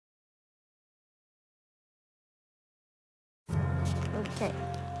Okay,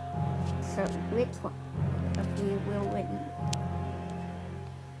 so which one of you will win?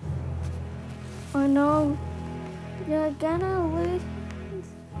 Oh no, you're gonna lose.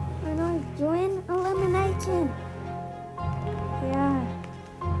 Oh no, you're in elimination. Yeah,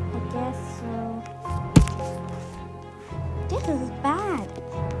 I guess so. This is bad.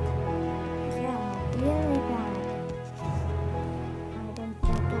 Yeah, really bad. I don't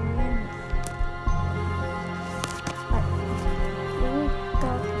get to win. But we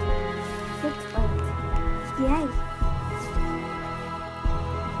got 6 votes. Yay!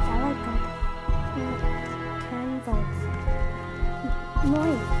 Ella got 10 votes.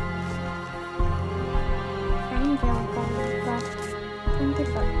 Nice. Angel got 20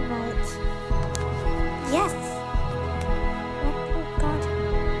 votes. Yes! What got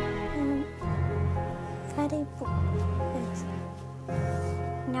 30 votes.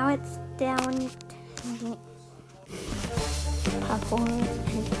 Now it's down to purple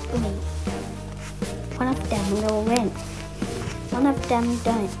and green. One of them will win. One of them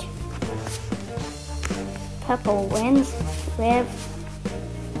don't. Purple wins with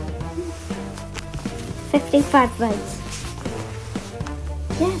 55 votes.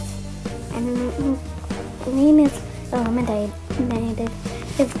 Yes! And green is eliminated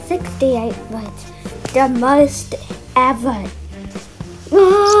with 68 votes. The most ever.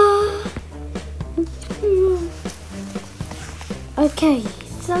 Okay,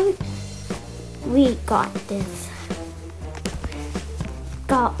 so we got this.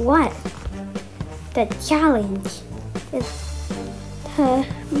 Got what? The challenge is to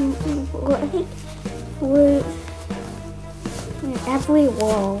every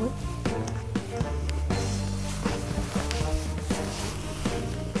wall.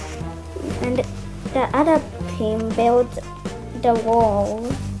 And the other team builds the wall.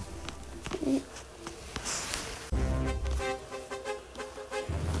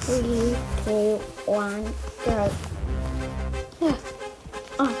 3, 2, 1, go. Yeah.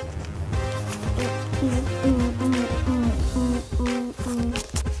 Oh.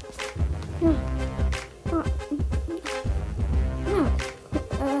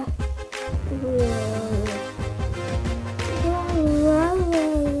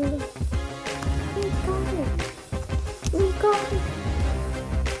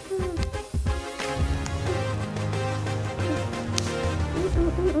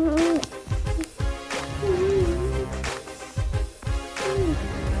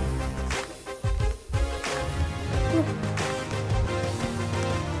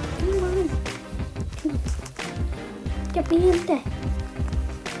 Get me in there.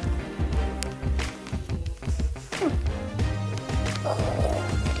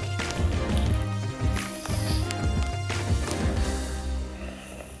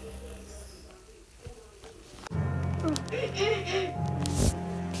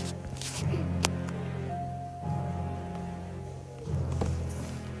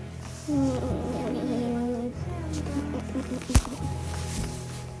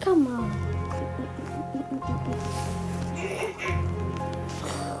 Come on.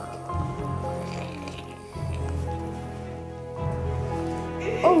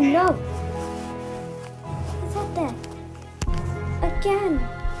 Oh no! Is that there? Again!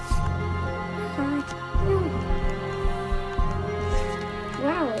 No.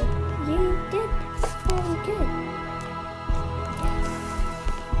 Wow, you did very good.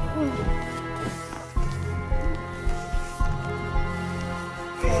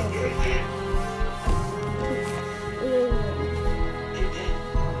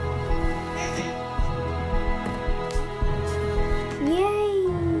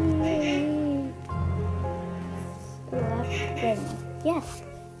 Yes.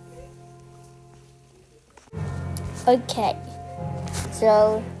 Okay.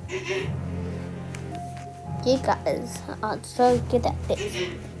 So you guys are so good at this.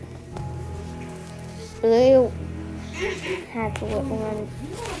 Blue has won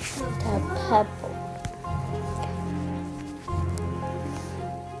the purple.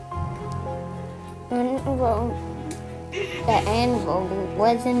 And well, the anvil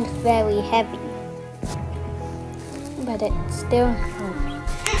wasn't very heavy, but it still helps.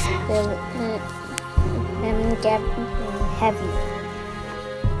 Get heavy.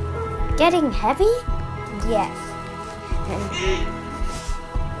 Getting heavy? Yes. And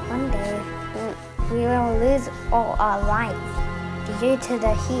one day we will lose all our lives due to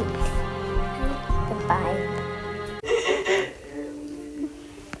the heat. Goodbye.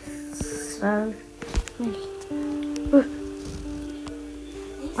 So,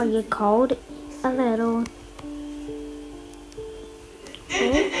 are you cold? A little.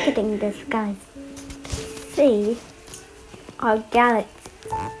 We're getting this, guys. See, our galaxy.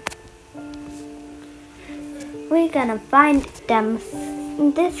 We're gonna find them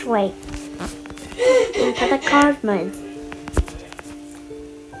this way into the cosmos.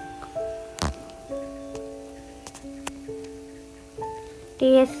 Do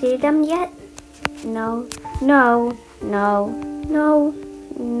you see them yet? No, no, no, no,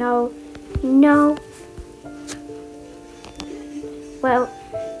 no, no. Well,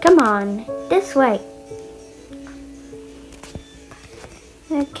 come on, this way.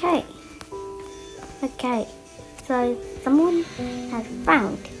 Okay. Okay, so someone has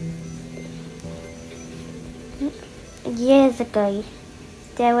found. Years ago,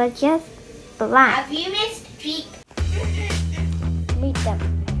 they were just black. Have you missed Pete? Meet them.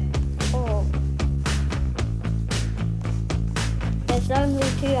 Oh. There's only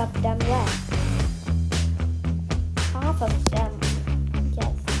 2 of them left. Half of them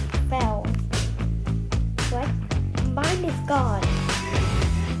just fell. What? Mine is gone.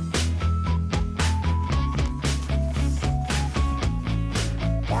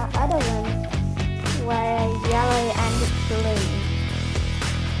 The other ones were yellow and blue.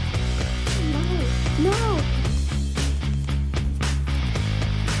 No, no.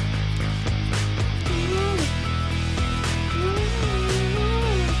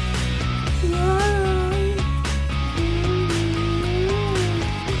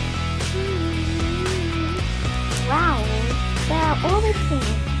 Wow, they're orbiting.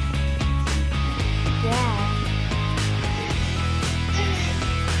 Yeah.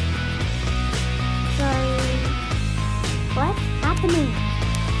 So, what's happening?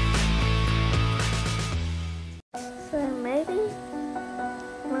 So maybe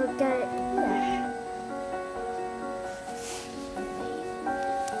we'll go here.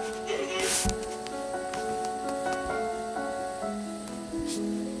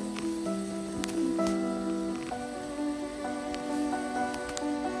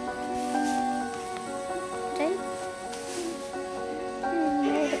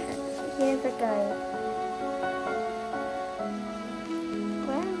 Years ago.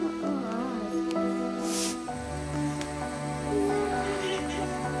 Where am I?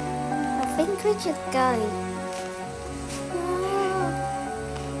 I think we should go.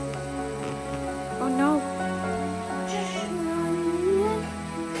 Oh no.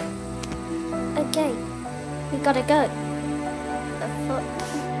 Okay, we gotta go.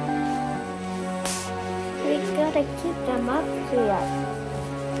 We gotta keep them up here.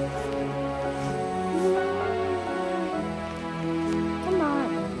 Come on.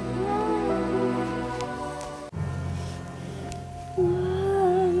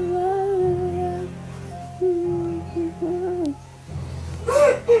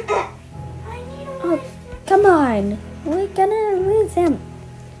 Oh, come on. We're gonna lose him.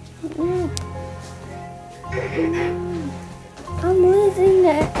 I'm losing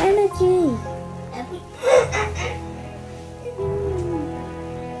the energy.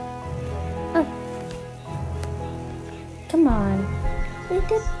 Oh. Come on. We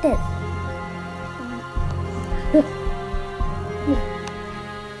did this.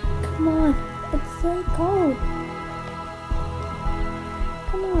 Come on. It's so cold.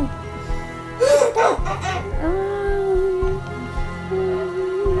 Come on.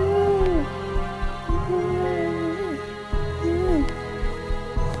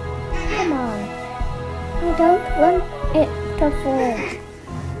 Come on. I don't want it to fall.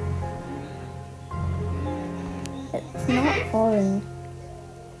 It's not falling.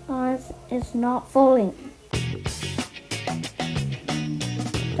 Ours is not falling.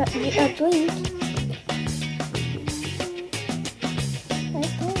 But we are drink.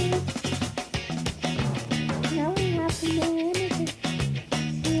 Okay. Now we have to do anything.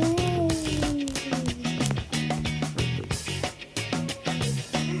 Yay.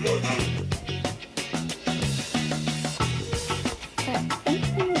 But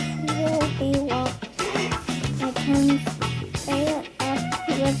something will be what I can say it up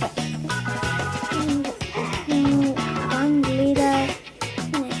with it. 1 liter.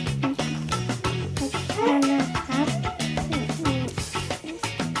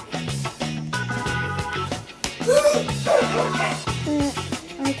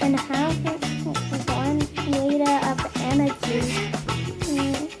 I can have 1 liter of energy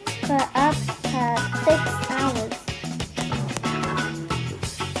for up to 6 hours.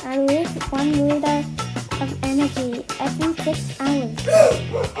 I lose 1 liter of energy every 6 hours.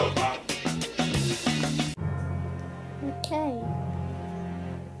 Okay.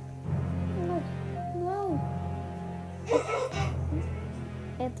 No.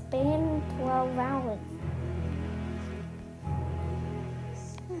 It's been 12 hours.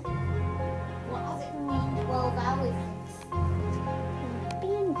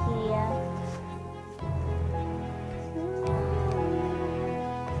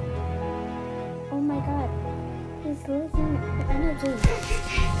 He's losing energy.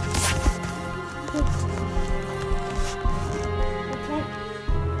 Okay.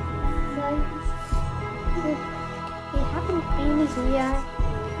 So we haven't been here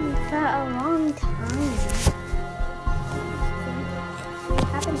for a long time. We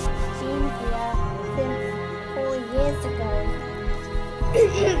haven't been here since 4 years ago.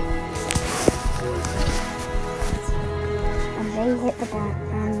 And they hit the bar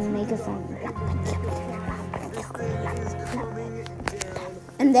and make a song.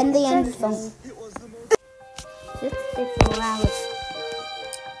 And then they end the song. 64 hours.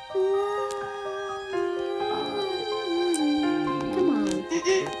 Come on.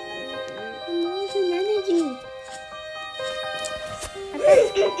 Emotion energy.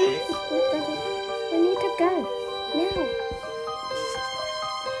 We need to go. Now.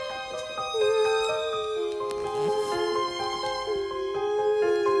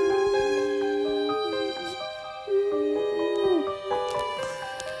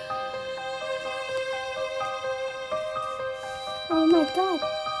 Oh my God,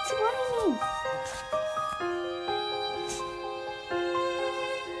 it's raining.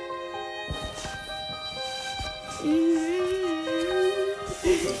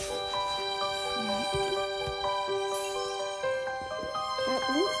 At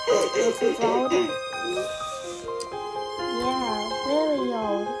least this is old. Yeah, really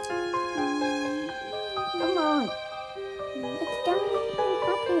old. Come on. It's going to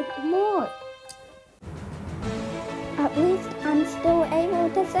happen more. At least I'm still able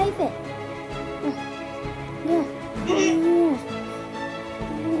to save it. Yeah.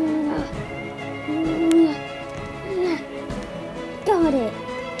 Got it.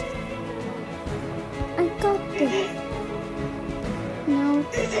 I got this. Now,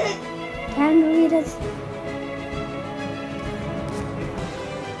 10 liters.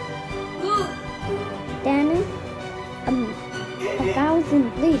 Then,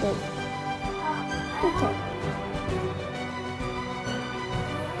 1,000 liters. Okay.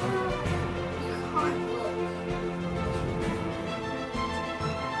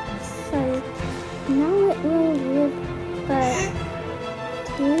 So now it will live for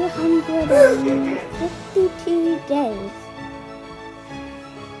 252 days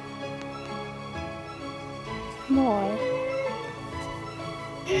more.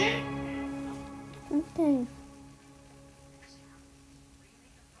 Okay.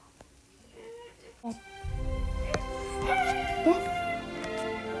 Yes.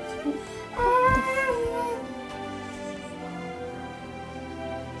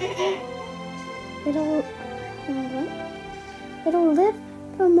 It'll live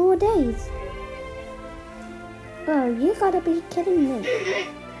for more days. Oh, you gotta be kidding me.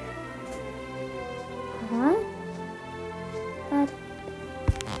 Huh? But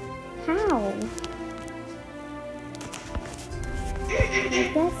how? I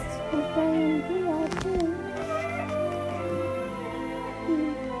guess we'll play in here too.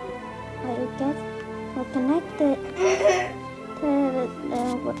 I guess we'll connect it to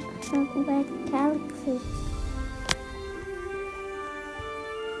the galaxy.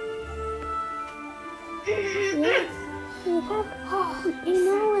 Yes, we have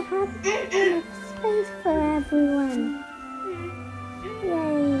enough space for everyone.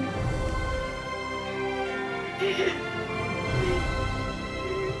 Yay.